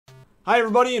Hi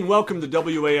everybody and welcome to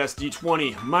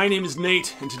WASD20. My name is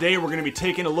Nate and today we're going to be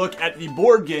taking a look at the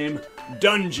board game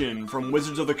Dungeon from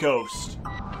Wizards of the Coast.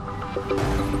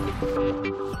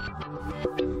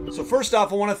 So first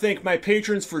off, I want to thank my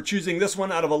patrons for choosing this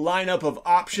one out of a lineup of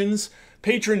options.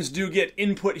 Patrons do get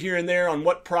input here and there on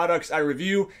what products I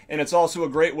review, and it's also a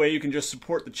great way you can just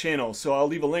support the channel. So I'll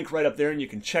leave a link right up there and you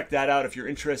can check that out if you're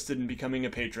interested in becoming a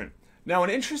patron. Now,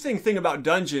 an interesting thing about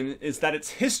Dungeon is that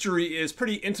its history is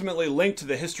pretty intimately linked to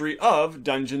the history of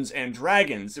Dungeons and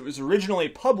Dragons. It was originally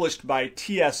published by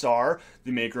TSR,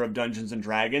 the maker of Dungeons and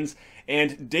Dragons,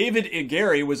 and David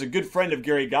Igari was a good friend of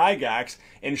Gary Gygax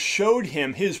and showed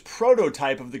him his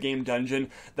prototype of the game Dungeon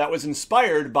that was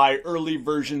inspired by early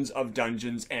versions of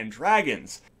Dungeons and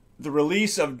Dragons. The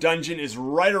release of Dungeon is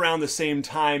right around the same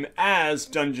time as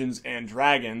Dungeons and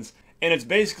Dragons, and it's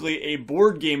basically a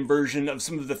board game version of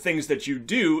some of the things that you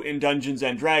do in Dungeons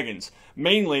and Dragons,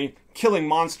 mainly killing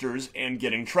monsters and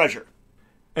getting treasure.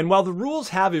 And while the rules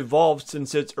have evolved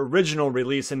since its original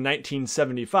release in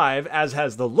 1975, as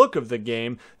has the look of the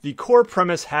game, the core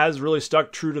premise has really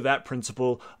stuck true to that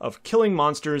principle of killing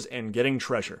monsters and getting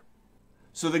treasure.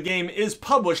 So the game is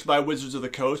published by Wizards of the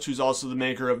Coast, who's also the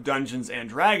maker of Dungeons and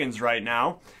Dragons right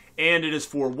now, and it is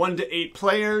for 1 to 8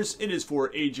 players. It is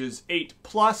for ages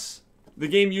 8+. The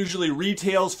game usually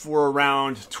retails for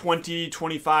around $20,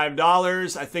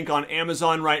 $25. I think on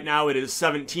Amazon right now it is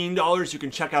 $17. You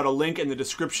can check out a link in the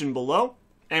description below.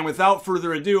 And without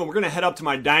further ado, we're going to head up to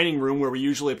my dining room where we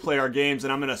usually play our games,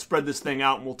 and I'm going to spread this thing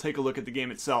out and we'll take a look at the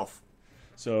game itself.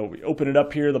 So we open it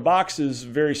up here. The box is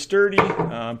very sturdy,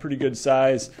 pretty good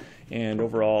size, and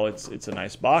overall it's a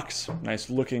nice box, nice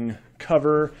looking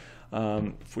cover.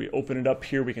 If we open it up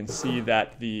here, we can see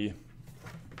that the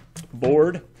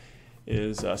board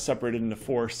is separated into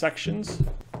 4 sections.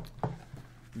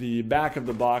 The back of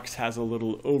the box has a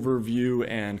little overview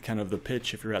and kind of the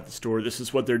pitch if you're at the store. This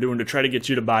is what they're doing to try to get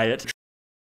you to buy it.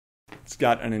 It's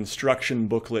got an instruction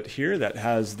booklet here that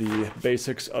has the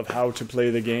basics of how to play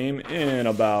the game in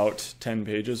about 10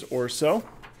 pages or so,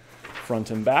 front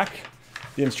and back.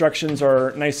 The instructions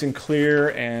are nice and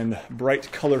clear and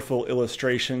bright, colorful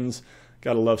illustrations.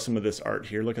 Gotta love some of this art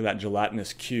here. Look at that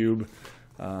gelatinous cube.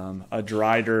 A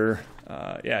Drider,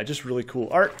 yeah, just really cool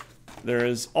art. There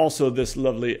is also this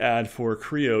lovely ad for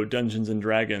Creo Dungeons and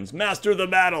Dragons, Master the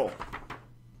Battle,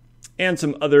 and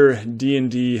some other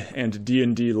D&D and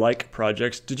D&D-like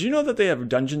projects. Did you know that they have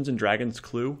Dungeons and Dragons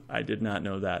Clue? I did not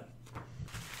know that.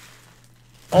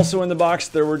 Also in the box,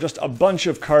 there were just a bunch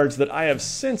of cards that I have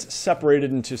since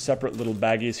separated into separate little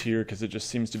baggies here because it just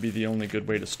seems to be the only good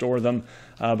way to store them.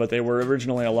 But they were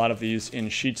originally a lot of these in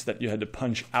sheets that you had to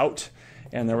punch out.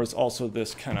 And there was also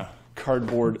this kind of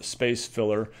cardboard space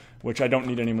filler, which I don't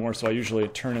need anymore, so I usually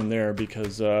turn in there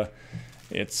because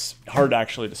it's hard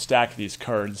actually to stack these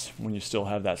cards when you still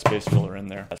have that space filler in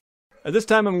there. At this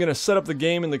time, I'm going to set up the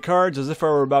game and the cards as if I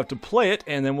were about to play it,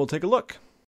 and then we'll take a look.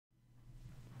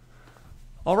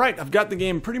 Alright, I've got the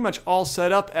game pretty much all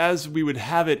set up as we would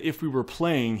have it if we were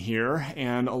playing here,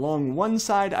 and along one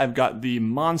side I've got the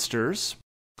monsters,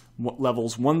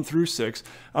 levels 1 through 6.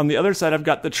 On the other side I've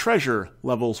got the treasure,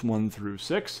 levels 1 through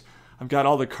 6. I've got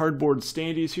all the cardboard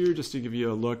standees here just to give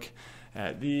you a look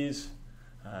at these.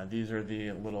 These are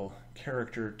the little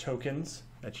character tokens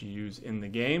that you use in the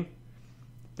game.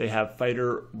 They have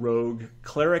fighter, rogue,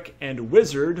 cleric, and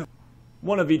wizard,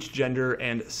 one of each gender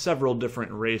and several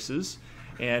different races.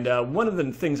 And one of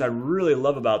the things I really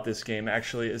love about this game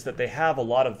actually is that they have a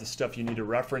lot of the stuff you need to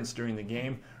reference during the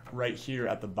game right here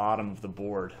at the bottom of the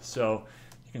board. So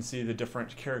you can see the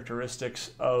different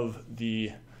characteristics of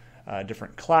the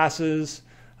different classes,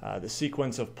 the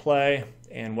sequence of play,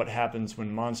 and what happens when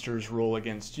monsters roll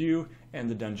against you, and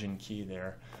the dungeon key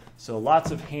there. So lots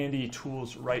of handy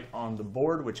tools right on the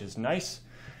board, which is nice.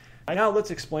 Now let's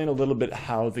explain a little bit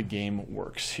how the game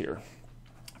works here.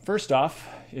 First off,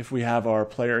 if we have our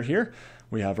player here,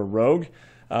 we have a rogue.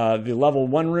 The level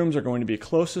 1 rooms are going to be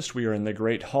closest. We are in the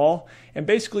Great Hall. And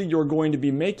basically you're going to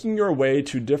be making your way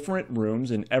to different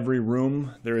rooms. In every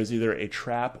room there is either a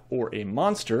trap or a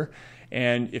monster.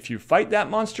 And if you fight that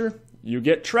monster, you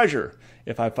get treasure.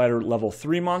 If I fight a level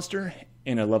 3 monster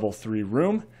in a level 3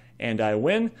 room and I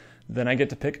win, then I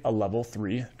get to pick a level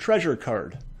 3 treasure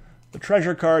card. The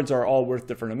treasure cards are all worth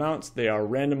different amounts. They are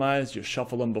randomized. You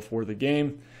shuffle them before the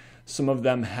game. Some of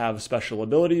them have special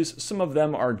abilities. Some of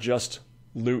them are just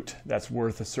loot that's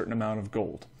worth a certain amount of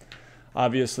gold.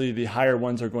 Obviously, the higher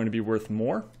ones are going to be worth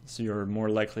more, so you're more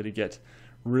likely to get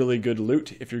really good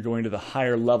loot if you're going to the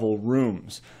higher level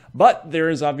rooms. But there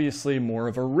is obviously more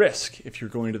of a risk if you're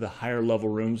going to the higher level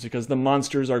rooms because the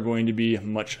monsters are going to be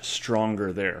much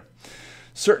stronger there.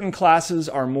 Certain classes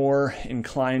are more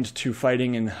inclined to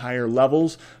fighting in higher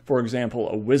levels. For example,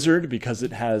 a wizard, because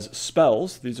it has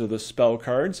spells. These are the spell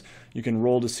cards. You can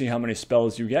roll to see how many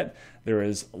spells you get. There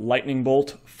is lightning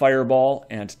bolt, fireball,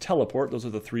 and teleport. Those are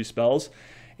the 3 spells.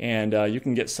 And you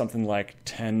can get something like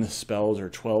 10 spells or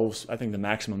 12. I think the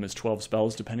maximum is 12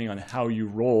 spells, depending on how you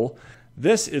roll.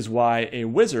 This is why a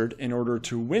wizard, in order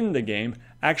to win the game,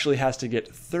 actually has to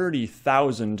get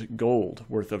 30,000 gold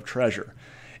worth of treasure.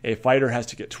 A fighter has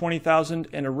to get 20,000,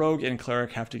 and a rogue and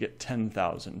cleric have to get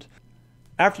 10,000.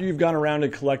 After you've gone around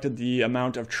and collected the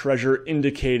amount of treasure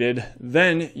indicated,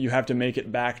 then you have to make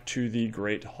it back to the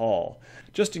Great Hall.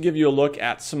 Just to give you a look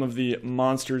at some of the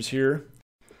monsters here.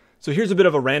 So here's a bit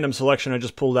of a random selection I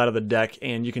just pulled out of the deck,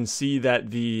 and you can see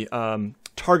that the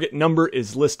target number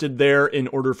is listed there in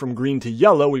order from green to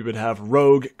yellow. We would have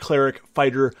rogue, cleric,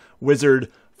 fighter,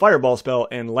 wizard, fireball spell,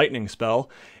 and lightning spell.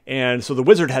 And so the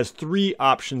wizard has 3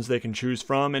 options they can choose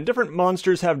from, and different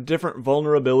monsters have different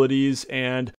vulnerabilities,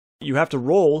 and you have to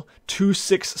roll 2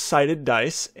 6-sided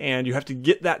dice, and you have to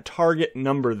get that target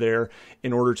number there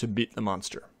in order to beat the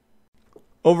monster.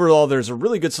 Overall, there's a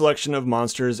really good selection of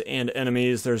monsters and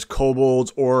enemies. There's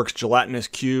kobolds, orcs, gelatinous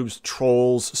cubes,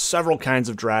 trolls, several kinds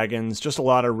of dragons, just a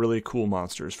lot of really cool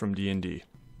monsters from D&D.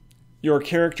 Your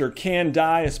character can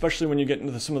die, especially when you get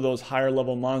into some of those higher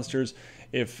level monsters.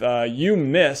 If you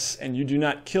miss and you do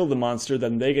not kill the monster,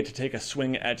 then they get to take a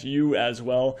swing at you as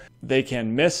well. They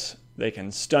can miss, they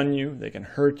can stun you, they can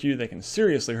hurt you, they can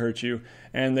seriously hurt you,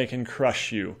 and they can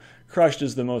crush you. Crushed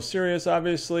is the most serious,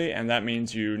 obviously, and that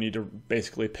means you need to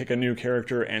basically pick a new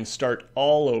character and start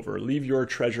all over. Leave your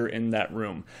treasure in that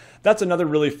room. That's another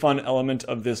really fun element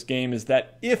of this game, is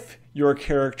that if your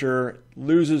character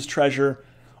loses treasure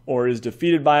or is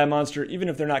defeated by a monster, even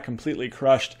if they're not completely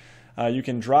crushed, you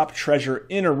can drop treasure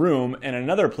in a room and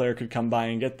another player could come by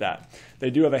and get that.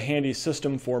 They do have a handy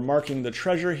system for marking the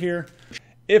treasure here.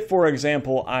 If, for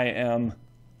example, I am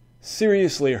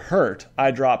seriously hurt, I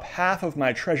drop half of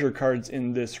my treasure cards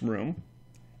in this room,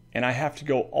 and I have to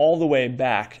go all the way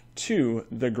back to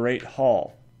the Great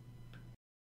Hall.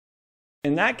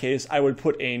 In that case, I would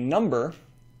put a number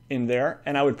in there,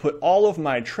 and I would put all of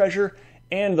my treasure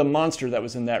and the monster that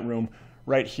was in that room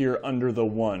right here under the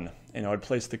 1, and I would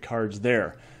place the cards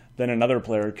there. Then another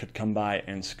player could come by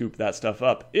and scoop that stuff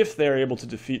up if they're able to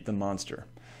defeat the monster.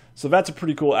 So that's a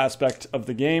pretty cool aspect of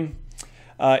the game.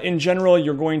 In general,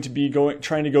 you're going to be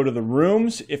trying to go to the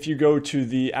rooms. If you go to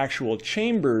the actual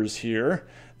chambers here,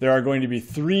 there are going to be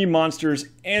 3 monsters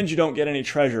and you don't get any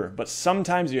treasure. But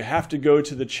sometimes you have to go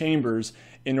to the chambers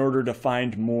in order to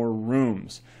find more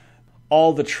rooms.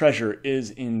 All the treasure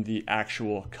is in the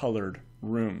actual colored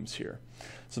rooms here.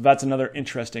 So that's another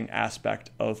interesting aspect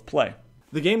of play.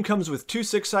 The game comes with 2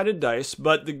 6-sided dice,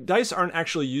 but the dice aren't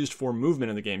actually used for movement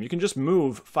in the game. You can just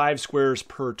move 5 squares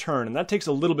per turn, and that takes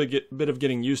a little bit of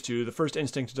getting used to. The first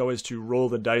instinct is always to roll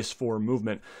the dice for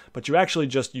movement, but you actually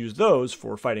just use those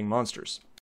for fighting monsters.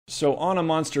 So on a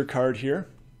monster card here,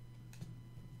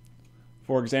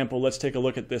 for example, let's take a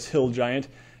look at this hill giant.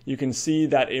 You can see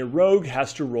that a rogue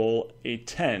has to roll a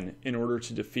 10 in order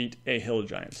to defeat a hill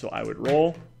giant. So I would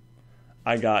roll.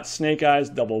 I got snake eyes,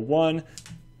 double 1.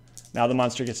 Now the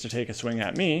monster gets to take a swing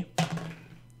at me,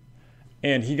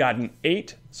 and he got an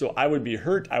 8, so I would be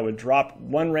hurt. I would drop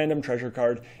 1 random treasure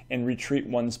card and retreat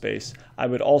 1 space. I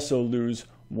would also lose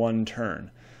 1 turn.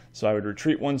 So I would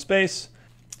retreat 1 space.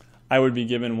 I would be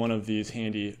given one of these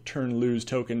handy turn lose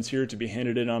tokens here to be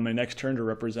handed in on my next turn to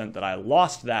represent that I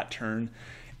lost that turn,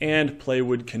 and play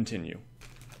would continue.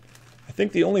 I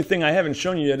think the only thing I haven't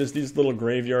shown you yet is these little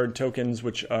graveyard tokens,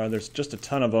 which there's just a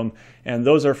ton of them, and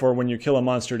those are for when you kill a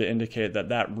monster to indicate that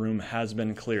that room has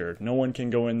been cleared. No one can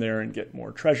go in there and get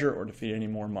more treasure or defeat any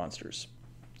more monsters.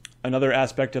 Another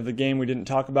aspect of the game we didn't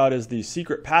talk about is the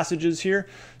secret passages here.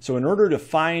 So in order to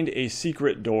find a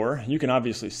secret door, you can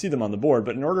obviously see them on the board,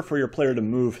 but in order for your player to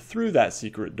move through that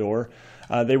secret door,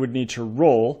 they would need to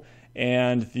roll,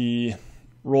 and the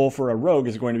roll for a rogue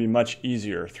is going to be much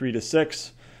easier, 3 to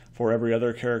 6. For every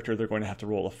other character, they're going to have to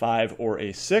roll a 5 or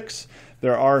a 6.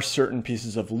 There are certain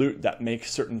pieces of loot that make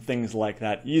certain things like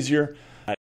that easier.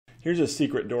 Here's a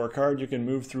secret door card. You can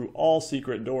move through all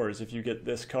secret doors if you get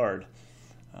this card.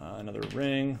 Another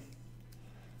ring.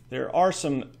 There are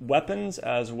some weapons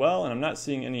as well, and I'm not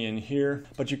seeing any in here,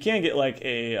 but you can get like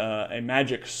a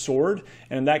magic sword,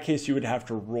 and in that case you would have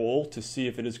to roll to see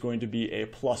if it is going to be a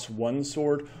 +1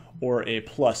 sword or a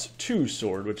 +2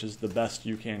 sword, which is the best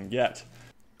you can get.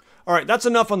 Alright, that's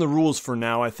enough on the rules for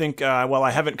now. I think, while I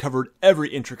haven't covered every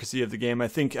intricacy of the game, I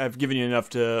think I've given you enough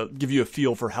to give you a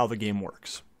feel for how the game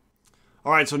works.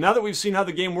 Alright, so now that we've seen how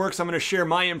the game works, I'm going to share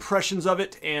my impressions of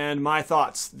it and my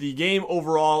thoughts. The game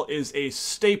overall is a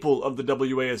staple of the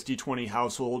WASD20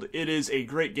 household. It is a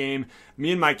great game.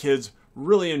 Me and my kids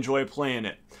really enjoy playing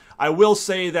it. I will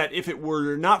say that if it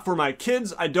were not for my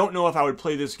kids, I don't know if I would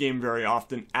play this game very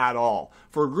often at all.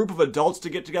 For a group of adults to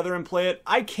get together and play it,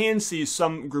 I can see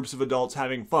some groups of adults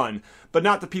having fun, but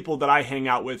not the people that I hang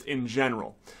out with in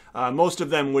general. Most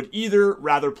of them would either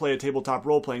rather play a tabletop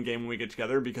role-playing game when we get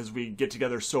together because we get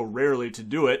together so rarely to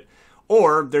do it,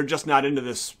 or they're just not into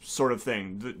this sort of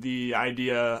thing. The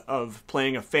idea of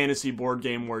playing a fantasy board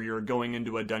game where you're going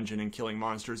into a dungeon and killing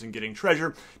monsters and getting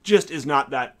treasure just is not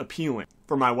that appealing.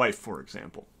 For my wife, for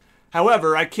example.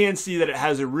 However, I can see that it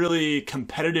has a really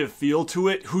competitive feel to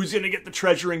it. Who's going to get the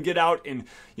treasure and get out? And,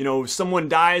 you know, someone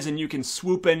dies and you can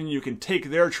swoop in and you can take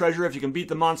their treasure if you can beat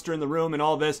the monster in the room and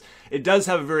all this. It does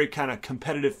have a very kind of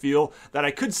competitive feel that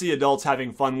I could see adults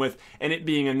having fun with, and it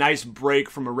being a nice break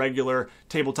from a regular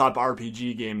tabletop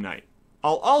RPG game night.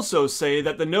 I'll also say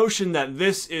that the notion that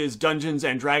this is Dungeons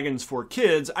and Dragons for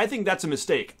kids, I think that's a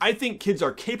mistake. I think kids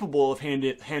are capable of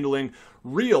handling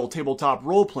real tabletop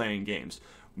role-playing games.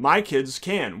 My kids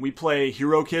can. We play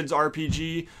Hero Kids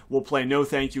RPG, we'll play No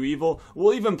Thank You Evil,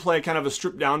 we'll even play kind of a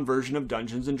stripped-down version of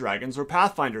Dungeons and Dragons or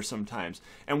Pathfinder sometimes,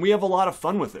 and we have a lot of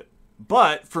fun with it.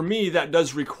 But for me, that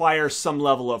does require some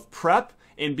level of prep,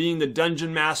 and being the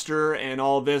dungeon master and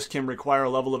all this can require a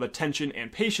level of attention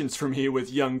and patience for me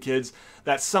with young kids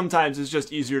that sometimes is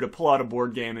just easier to pull out a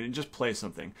board game and just play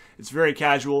something. It's very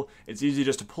casual, it's easy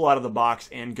just to pull out of the box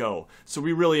and go, so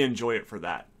we really enjoy it for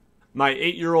that. My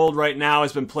 8-year-old right now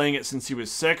has been playing it since he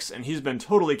was 6, and he's been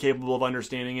totally capable of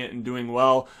understanding it and doing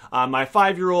well. My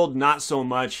 5-year-old, not so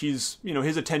much. His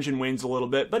attention wanes a little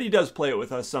bit, but he does play it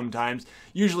with us sometimes.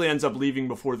 Usually ends up leaving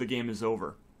before the game is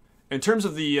over. In terms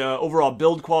of the overall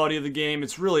build quality of the game,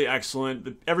 it's really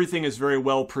excellent. Everything is very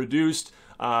well produced.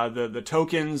 The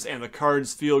tokens and the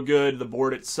cards feel good. The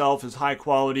board itself is high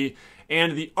quality.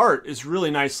 And the art is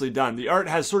really nicely done. The art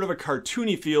has sort of a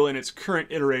cartoony feel in its current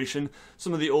iteration.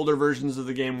 Some of the older versions of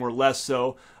the game were less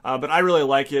so, but I really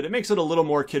like it. It makes it a little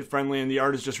more kid-friendly, and the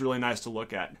art is just really nice to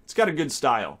look at. It's got a good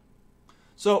style.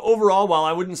 So overall, while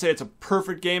I wouldn't say it's a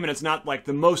perfect game and it's not like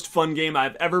the most fun game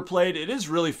I've ever played, it is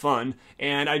really fun,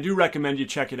 and I do recommend you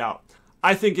check it out.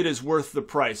 I think it is worth the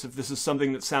price if this is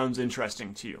something that sounds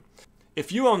interesting to you.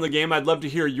 If you own the game, I'd love to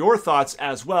hear your thoughts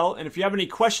as well, and if you have any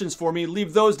questions for me,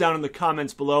 leave those down in the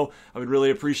comments below. I would really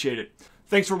appreciate it.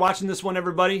 Thanks for watching this one,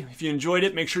 everybody. If you enjoyed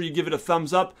it, make sure you give it a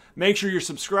thumbs up, make sure you're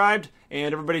subscribed,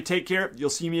 and everybody take care. You'll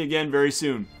see me again very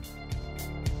soon.